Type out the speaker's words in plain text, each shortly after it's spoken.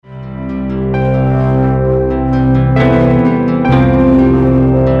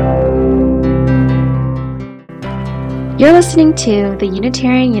You're listening to the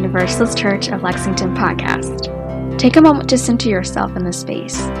Unitarian Universalist Church of Lexington podcast. Take a moment to center yourself in this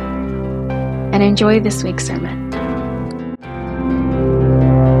space and enjoy this week's sermon.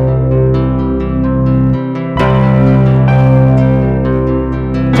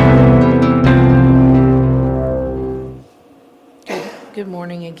 Good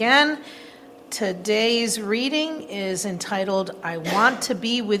morning again. Today's reading is entitled, I Want to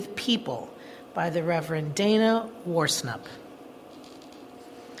Be with People, by the Reverend Dana Worsnop.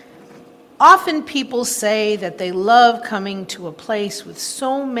 Often people say that they love coming to a place with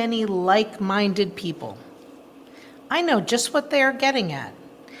so many like-minded people. I know just what they are getting at,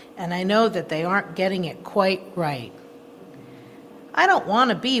 and I know that they aren't getting it quite right. I don't want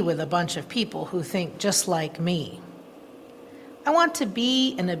to be with a bunch of people who think just like me. I want to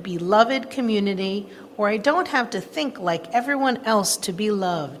be in a beloved community where I don't have to think like everyone else to be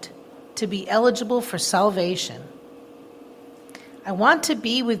loved, to be eligible for salvation. I want to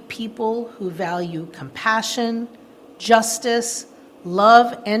be with people who value compassion, justice,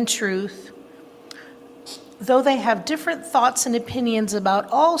 love, and truth, though they have different thoughts and opinions about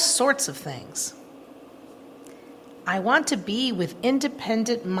all sorts of things. I want to be with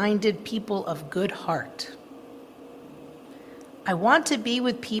independent-minded people of good heart. I want to be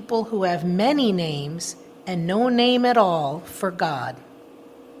with people who have many names and no name at all for God.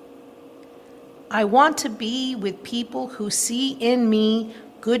 I want to be with people who see in me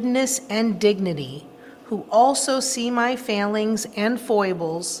goodness and dignity, who also see my failings and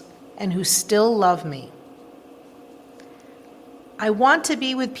foibles, and who still love me. I want to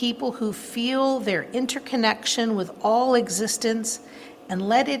be with people who feel their interconnection with all existence and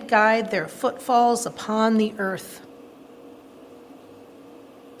let it guide their footfalls upon the earth.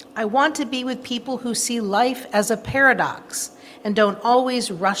 I want to be with people who see life as a paradox and don't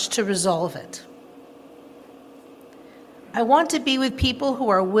always rush to resolve it. I want to be with people who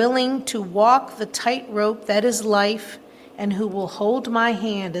are willing to walk the tightrope that is life and who will hold my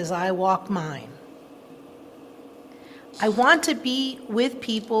hand as I walk mine. I want to be with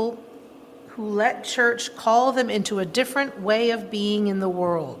people who let church call them into a different way of being in the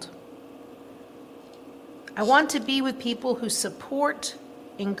world. I want to be with people who support,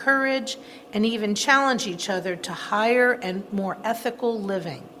 encourage, and even challenge each other to higher and more ethical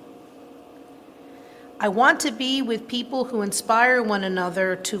living. I want to be with people who inspire one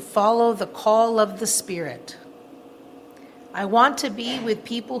another to follow the call of the Spirit. I want to be with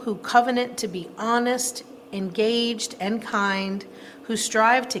people who covenant to be honest, engaged, and kind, who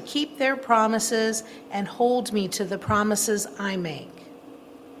strive to keep their promises and hold me to the promises I make.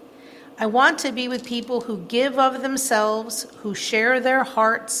 I want to be with people who give of themselves, who share their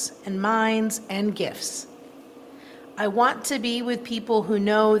hearts and minds and gifts. I want to be with people who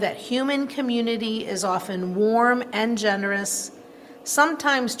know that human community is often warm and generous,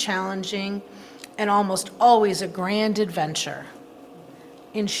 sometimes challenging, and almost always a grand adventure.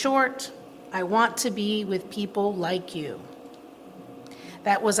 In short, I want to be with people like you.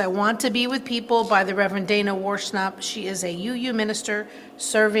 That was I Want to Be with People by the Reverend Dana Worsnop. She is a UU minister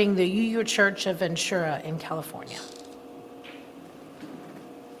serving the UU Church of Ventura in California.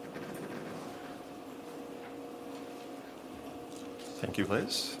 Thank you,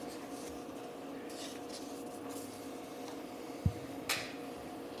 Liz.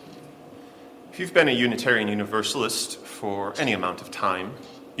 If you've been a Unitarian Universalist for any amount of time,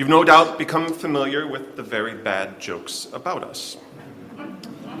 you've no doubt become familiar with the very bad jokes about us.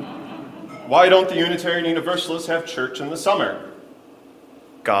 Why don't the Unitarian Universalists have church in the summer?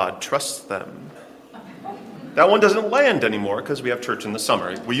 God trusts them. That one doesn't land anymore because we have church in the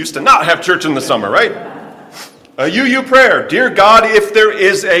summer. We used to not have church in the summer, right? A UU prayer. Dear God, if there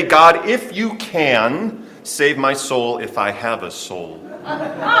is a God, if you can, save my soul if I have a soul.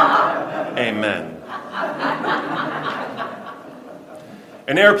 Amen.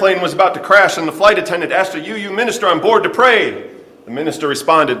 An airplane was about to crash and the flight attendant asked a UU minister on board to pray. The minister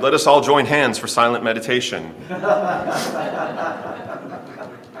responded, let us all join hands for silent meditation.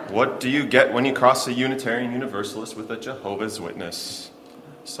 What do you get when you cross a Unitarian Universalist with a Jehovah's Witness?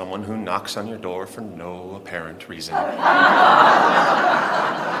 Someone who knocks on your door for no apparent reason.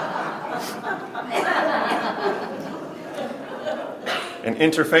 An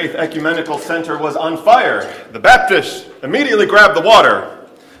interfaith ecumenical center was on fire. The Baptists immediately grabbed the water.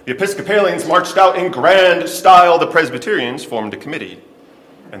 The Episcopalians marched out in grand style. The Presbyterians formed a committee.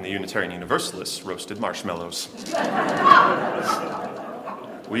 And the Unitarian Universalists roasted marshmallows.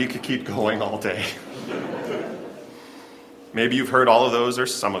 We could keep going all day. Maybe you've heard all of those or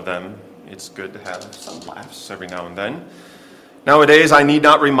some of them. It's good to have some laughs every now and then. Nowadays, I need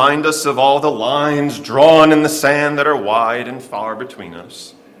not remind us of all the lines drawn in the sand that are wide and far between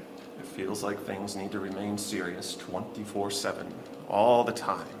us. It feels like things need to remain serious 24/7, all the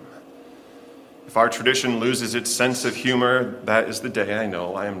time. If our tradition loses its sense of humor, that is the day I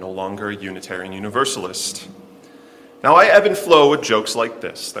know I am no longer a Unitarian Universalist. Now, I ebb and flow with jokes like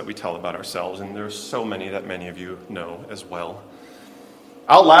this that we tell about ourselves, and there's so many that many of you know as well.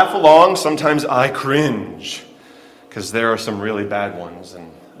 I'll laugh along, sometimes I cringe, because there are some really bad ones,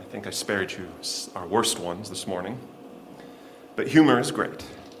 and I think I spared you our worst ones this morning. But humor is great.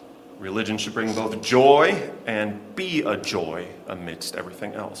 Religion should bring both joy and be a joy amidst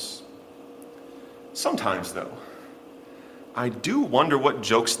everything else. Sometimes, though, I do wonder what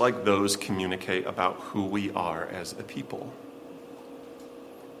jokes like those communicate about who we are as a people.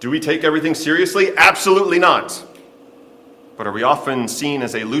 Do we take everything seriously? Absolutely not. But are we often seen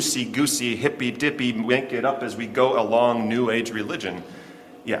as a loosey-goosey, hippy-dippy, make it up as we go along New Age religion?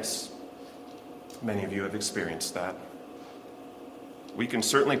 Yes. Many of you have experienced that. We can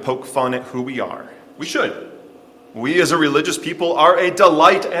certainly poke fun at who we are. We should. We as a religious people are a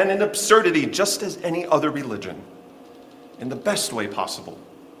delight and an absurdity, just as any other religion, in the best way possible.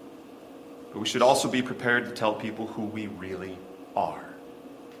 But we should also be prepared to tell people who we really are,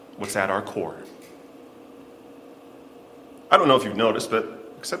 what's at our core. I don't know if you've noticed, but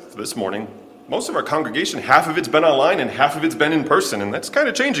except for this morning, most of our congregation, half of it's been online and half of it's been in person, and that's kind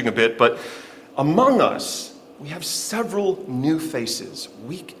of changing a bit, but among us, we have several new faces,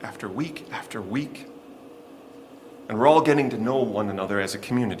 week after week after week. And we're all getting to know one another as a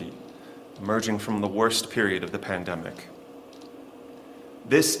community, emerging from the worst period of the pandemic.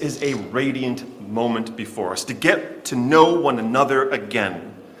 This is a radiant moment before us, to get to know one another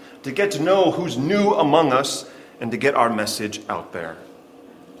again, to get to know who's new among us, and to get our message out there.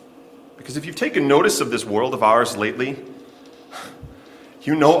 Because if you've taken notice of this world of ours lately,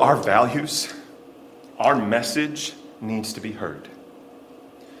 you know our values, our message needs to be heard.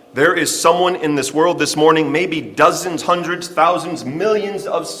 There is someone in this world this morning, maybe dozens, hundreds, thousands, millions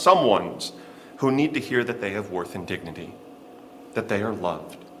of someones who need to hear that they have worth and dignity, that they are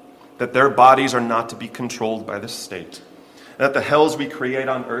loved, that their bodies are not to be controlled by the state, that the hells we create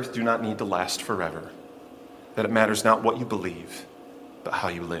on earth do not need to last forever, that it matters not what you believe, but how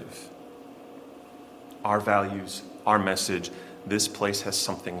you live. Our values, our message, this place has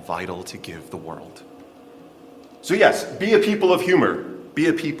something vital to give the world. So yes, be a people of humor. Be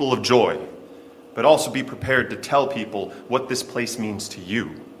a people of joy, but also be prepared to tell people what this place means to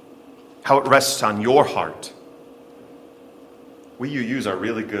you, how it rests on your heart. We UUs are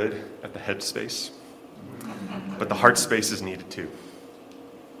really good at the head space, but the heart space is needed too.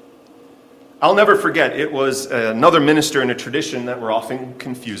 I'll never forget, it was another minister in a tradition that we're often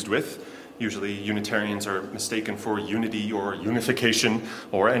confused with. Usually Unitarians are mistaken for unity or unification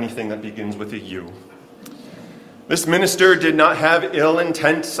or anything that begins with a U. This minister did not have ill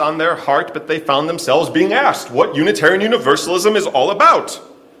intents on their heart, but they found themselves being asked what Unitarian Universalism is all about.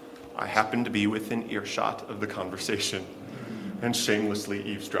 I happened to be within earshot of the conversation and shamelessly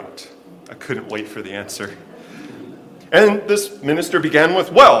eavesdropped. I couldn't wait for the answer. And this minister began with,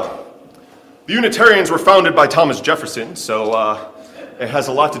 well, the Unitarians were founded by Thomas Jefferson, so it has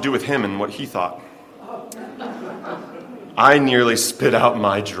a lot to do with him and what he thought. I nearly spit out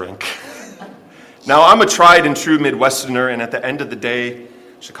my drink. Now, I'm a tried and true Midwesterner, and at the end of the day,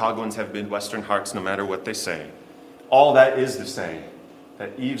 Chicagoans have Midwestern hearts no matter what they say. All that is to say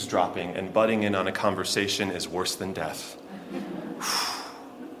that eavesdropping and butting in on a conversation is worse than death.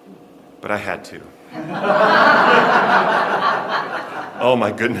 But I had to. Oh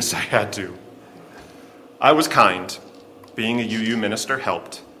my goodness, I had to. I was kind. Being a UU minister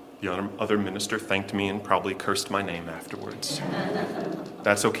helped. The other minister thanked me and probably cursed my name afterwards.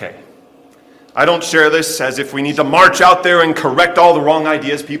 That's okay. I don't share this as if we need to march out there and correct all the wrong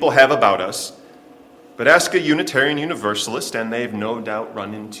ideas people have about us. But ask a Unitarian Universalist, and they've no doubt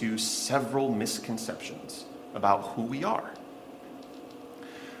run into several misconceptions about who we are.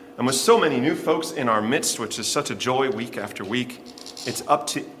 And with so many new folks in our midst, which is such a joy week after week, it's up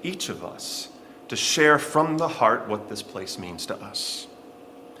to each of us to share from the heart what this place means to us.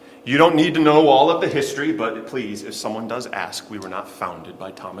 You don't need to know all of the history, but please, if someone does ask, we were not founded by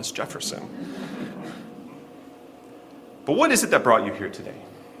Thomas Jefferson. But what is it that brought you here today?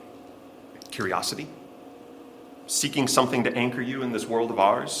 Curiosity? Seeking something to anchor you in this world of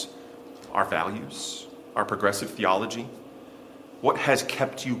ours? Our values? Our progressive theology? What has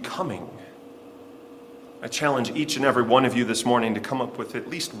kept you coming? I challenge each and every one of you this morning to come up with at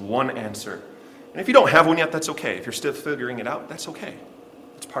least one answer. And if you don't have one yet, that's okay. If you're still figuring it out, that's okay.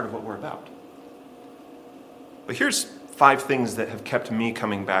 It's part of what we're about. But here's 5 things that have kept me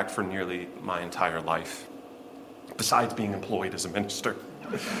coming back for nearly my entire life, besides being employed as a minister.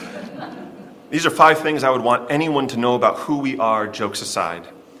 These are 5 things I would want anyone to know about who we are, jokes aside.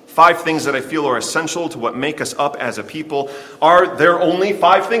 5 things that I feel are essential to what make us up as a people. Are there only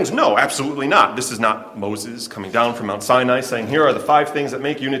 5 things? No, absolutely not. This is not Moses coming down from Mount Sinai saying, here are the 5 things that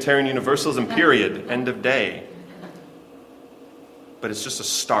make Unitarian Universalism, period, end of day. But it's just a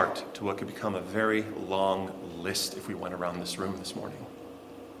start to what could become a very long list if we went around this room this morning.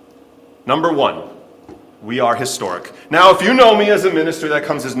 Number 1, we are historic. Now, if you know me as a minister, that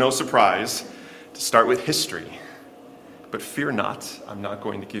comes as no surprise to start with history. But fear not, I'm not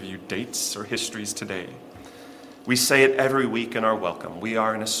going to give you dates or histories today. We say it every week in our welcome. We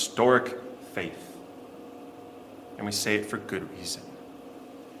are an historic faith. And we say it for good reason.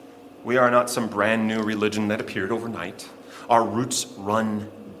 We are not some brand new religion that appeared overnight. Our roots run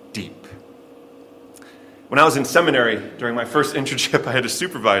deep. When I was in seminary, during my first internship, I had a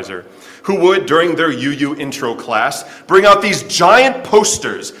supervisor who would, during their UU intro class, bring out these giant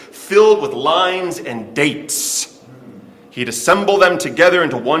posters filled with lines and dates. He'd assemble them together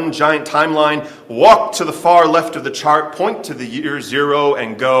into one giant timeline, walk to the far left of the chart, point to the year 0,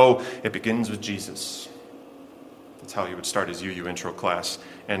 and go, it begins with Jesus. That's how he would start his UU intro class.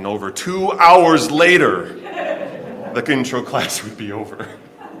 And over 2 hours later, the intro class would be over.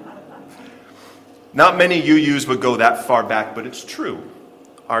 Not many UUs would go that far back, but it's true.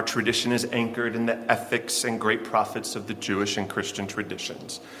 Our tradition is anchored in the ethics and great prophets of the Jewish and Christian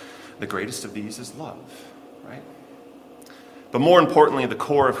traditions. The greatest of these is love, right? But more importantly, the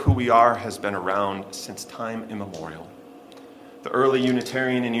core of who we are has been around since time immemorial. The early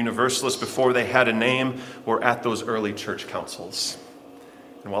Unitarian and Universalists, before they had a name, were at those early church councils.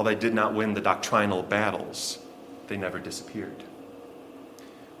 And while they did not win the doctrinal battles, they never disappeared.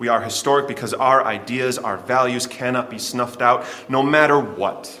 We are historic because our ideas, our values cannot be snuffed out, no matter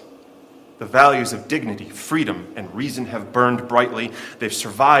what. The values of dignity, freedom, and reason have burned brightly. They've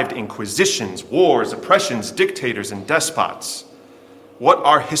survived inquisitions, wars, oppressions, dictators, and despots. What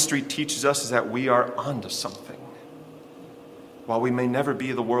our history teaches us is that we are onto something. While we may never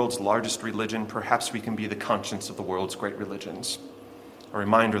be the world's largest religion, perhaps we can be the conscience of the world's great religions. A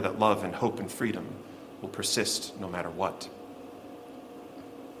reminder that love and hope and freedom will persist no matter what.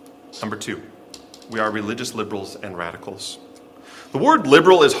 Number 2, we are religious liberals and radicals. The word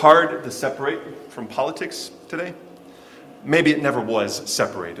liberal is hard to separate from politics today. Maybe it never was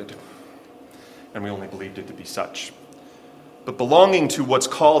separated, and we only believed it to be such. But belonging to what's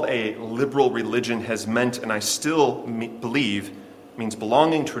called a liberal religion has meant, and I still believe, means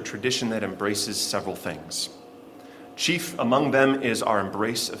belonging to a tradition that embraces several things. Chief among them is our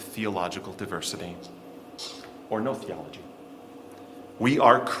embrace of theological diversity, or no theology. We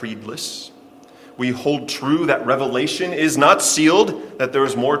are creedless. We hold true that revelation is not sealed, that there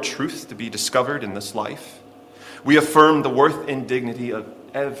is more truth to be discovered in this life. We affirm the worth and dignity of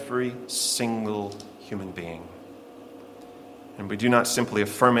every single human being. And we do not simply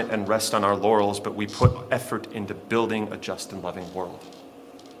affirm it and rest on our laurels, but we put effort into building a just and loving world.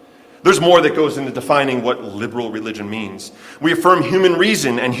 There's more that goes into defining what liberal religion means. We affirm human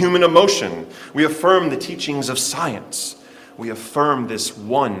reason and human emotion. We affirm the teachings of science. We affirm this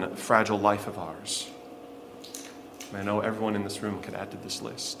one fragile life of ours. And I know everyone in this room could add to this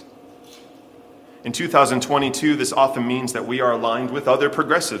list. In 2022, this often means that we are aligned with other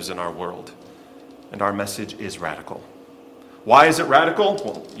progressives in our world, and our message is radical. Why is it radical?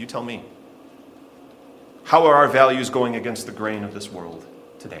 Well, you tell me. How are our values going against the grain of this world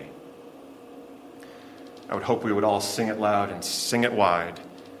today? I would hope we would all sing it loud and sing it wide.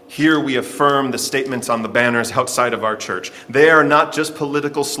 Here we affirm the statements on the banners outside of our church. They are not just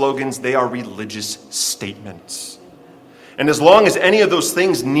political slogans, they are religious statements. And as long as any of those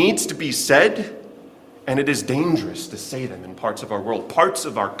things needs to be said, and it is dangerous to say them in parts of our world, parts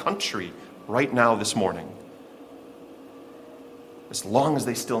of our country right now this morning, as long as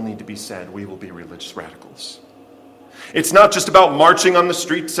they still need to be said, we will be religious radicals. It's not just about marching on the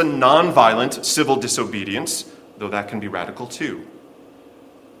streets and nonviolent civil disobedience, though that can be radical too.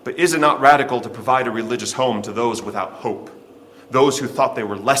 But is it not radical to provide a religious home to those without hope, those who thought they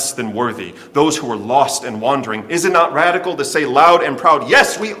were less than worthy, those who were lost and wandering? Is it not radical to say loud and proud,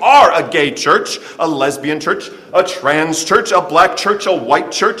 yes, we are a gay church, a lesbian church, a trans church, a black church, a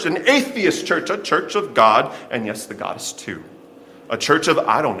white church, an atheist church, a church of God, and yes, the goddess too. A church of,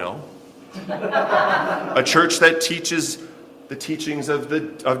 I don't know, a church that teaches the teachings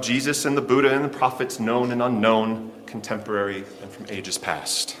of Jesus and the Buddha and the prophets, known and unknown, contemporary and from ages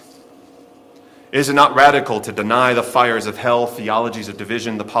past. Is it not radical to deny the fires of hell, theologies of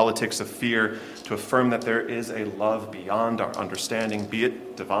division, the politics of fear, to affirm that there is a love beyond our understanding, be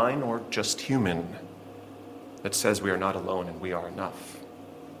it divine or just human, that says we are not alone and we are enough?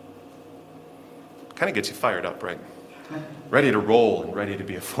 Kind of gets you fired up, right? Ready to roll and ready to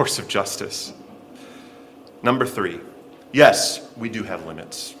be a force of justice. Number 3, yes, we do have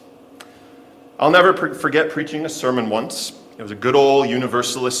limits. I'll never forget preaching a sermon once. It was a good old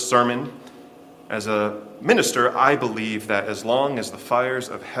universalist sermon. As a minister, I believe that as long as the fires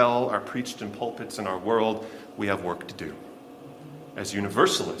of hell are preached in pulpits in our world, we have work to do. As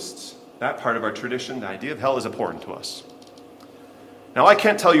universalists, that part of our tradition, the idea of hell, is abhorrent to us. Now, I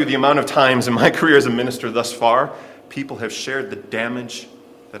can't tell you the amount of times in my career as a minister thus far, people have shared the damage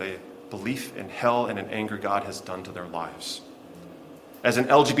that a belief in hell and an angry God has done to their lives. As an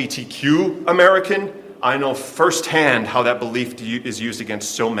LGBTQ American, I know firsthand how that belief is used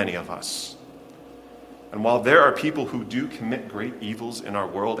against so many of us. And while there are people who do commit great evils in our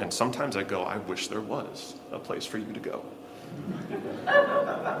world, and sometimes I go, I wish there was a place for you to go.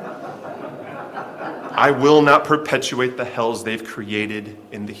 I will not perpetuate the hells they've created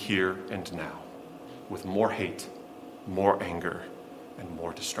in the here and now, with more hate, more anger, and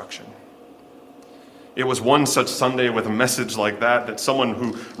more destruction. It was one such Sunday with a message like that someone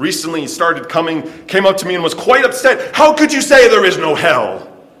who recently started coming came up to me and was quite upset. How could you say there is no hell?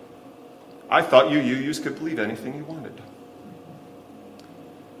 I thought you could believe anything you wanted.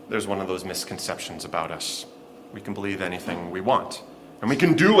 There's one of those misconceptions about us. We can believe anything we want, and we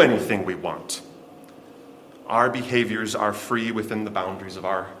can do anything we want. Our behaviors are free within the boundaries of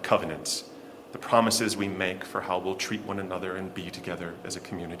our covenants, the promises we make for how we'll treat one another and be together as a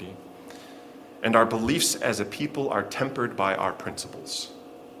community. And our beliefs as a people are tempered by our principles.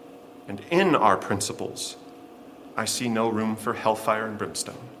 And in our principles, I see no room for hellfire and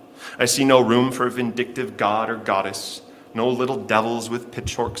brimstone. I see no room for a vindictive god or goddess, no little devils with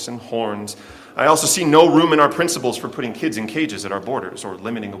pitchforks and horns. I also see no room in our principles for putting kids in cages at our borders or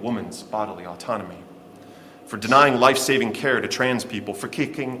limiting a woman's bodily autonomy, for denying life-saving care to trans people, for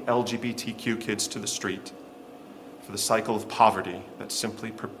kicking LGBTQ kids to the street, for the cycle of poverty that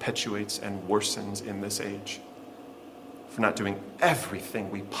simply perpetuates and worsens in this age, for not doing everything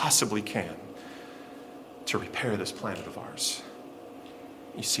we possibly can to repair this planet of ours.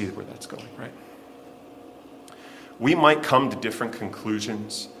 You see where that's going, right? We might come to different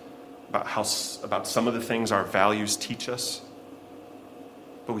conclusions about some of the things our values teach us,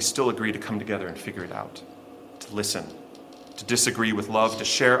 but we still agree to come together and figure it out, to listen, to disagree with love, to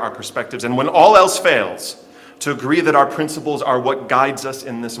share our perspectives, and when all else fails, to agree that our principles are what guides us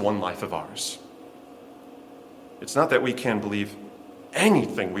in this one life of ours. It's not that we can believe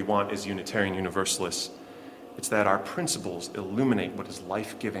anything we want as Unitarian Universalists. It's that our principles illuminate what is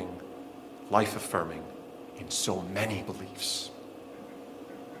life-giving, life-affirming in so many beliefs.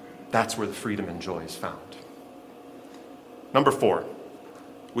 That's where the freedom and joy is found. Number 4,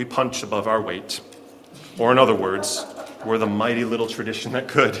 we punch above our weight. Or in other words, we're the mighty little tradition that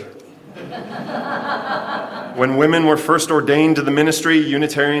could. When women were first ordained to the ministry,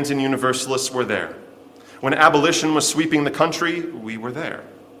 Unitarians and Universalists were there. When abolition was sweeping the country, we were there.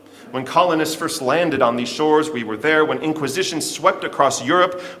 When colonists first landed on these shores, we were there. When Inquisition swept across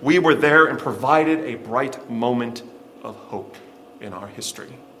Europe, we were there and provided a bright moment of hope in our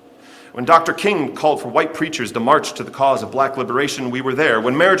history. When Dr. King called for white preachers to march to the cause of black liberation, we were there.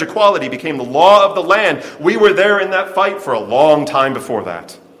 When marriage equality became the law of the land, we were there in that fight for a long time before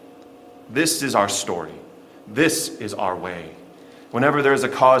that. This is our story. This is our way. Whenever there is a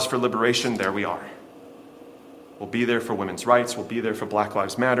cause for liberation, there we are. We'll be there for women's rights. We'll be there for Black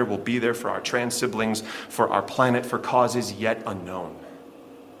Lives Matter. We'll be there for our trans siblings, for our planet, for causes yet unknown.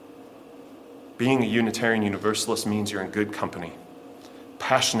 Being a Unitarian Universalist means you're in good company.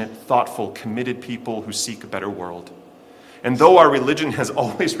 Passionate, thoughtful, committed people who seek a better world. And though our religion has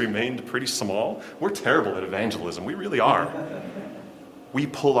always remained pretty small, we're terrible at evangelism. We really are. We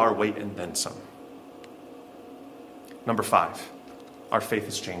pull our weight and then some. Number 5, our faith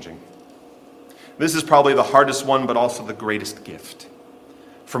is changing. This is probably the hardest one, but also the greatest gift.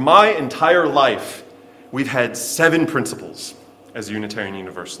 For my entire life, we've had 7 principles as Unitarian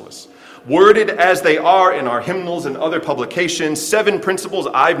Universalists. Worded as they are in our hymnals and other publications, 7 principles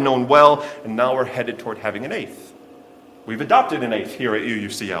I've known well, and now we're headed toward having an 8th. We've adopted an 8th here at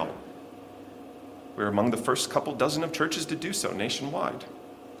UUCL. We're among the first couple dozen of churches to do so nationwide.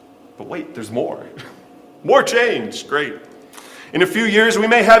 But wait, there's more. More change, great. In a few years, we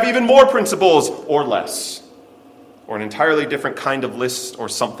may have even more principles or less, or an entirely different kind of list or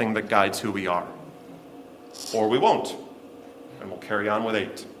something that guides who we are. Or we won't, and we'll carry on with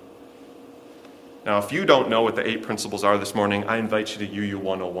 8. Now, if you don't know what the 8 principles are this morning, I invite you to UU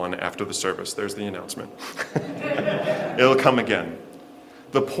 101 after the service. There's the announcement. It'll come again.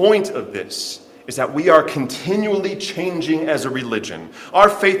 The point of this is that we are continually changing as a religion. Our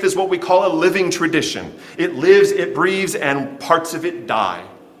faith is what we call a living tradition. It lives, it breathes, and parts of it die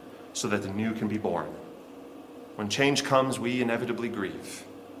so that the new can be born. When change comes, we inevitably grieve.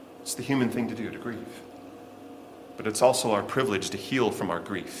 It's the human thing to do, to grieve. But it's also our privilege to heal from our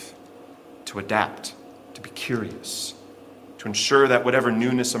grief, to adapt, to be curious, to ensure that whatever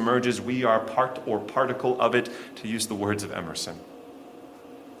newness emerges, we are part or particle of it, to use the words of Emerson.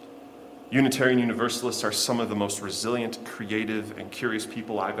 Unitarian Universalists are some of the most resilient, creative, and curious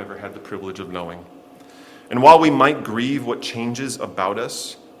people I've ever had the privilege of knowing. And while we might grieve what changes about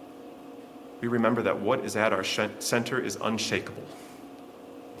us, we remember that what is at our center is unshakable.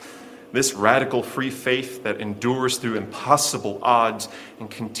 This radical free faith that endures through impossible odds and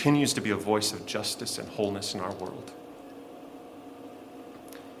continues to be a voice of justice and wholeness in our world.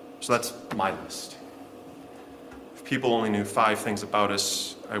 So that's my list. If people only knew 5 things about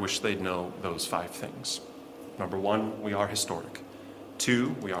us, I wish they'd know those 5 things. Number 1, we are historic.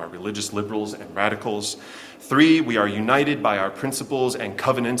 2, we are religious liberals and radicals. 3, we are united by our principles and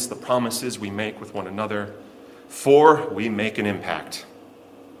covenants, the promises we make with one another. 4, we make an impact.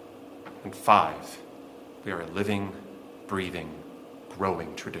 And 5, we are a living, breathing,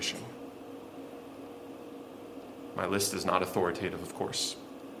 growing tradition. My list is not authoritative, of course.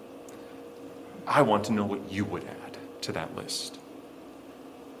 I want to know what you would add to that list.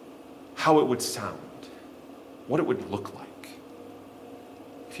 How it would sound. What it would look like.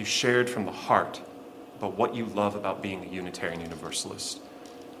 If you shared from the heart about what you love about being a Unitarian Universalist.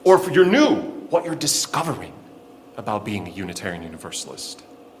 Or if you're new, what you're discovering about being a Unitarian Universalist.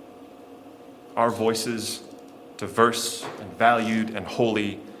 Our voices, diverse and valued and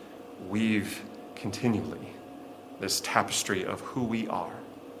holy, weave continually this tapestry of who we are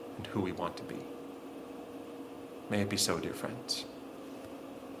and who we want to be. May it be so, dear friends.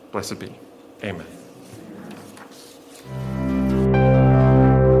 Blessed be. Amen.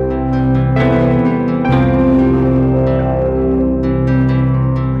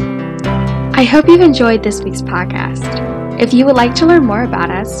 I hope you've enjoyed this week's podcast. If you would like to learn more about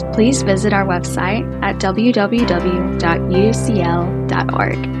us, please visit our website at www.ucl.org,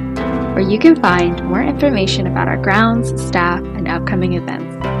 where you can find more information about our grounds, staff, and upcoming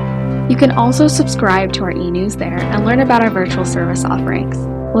events. You can also subscribe to our e-news there and learn about our virtual service offerings.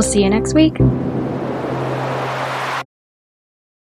 We'll see you next week.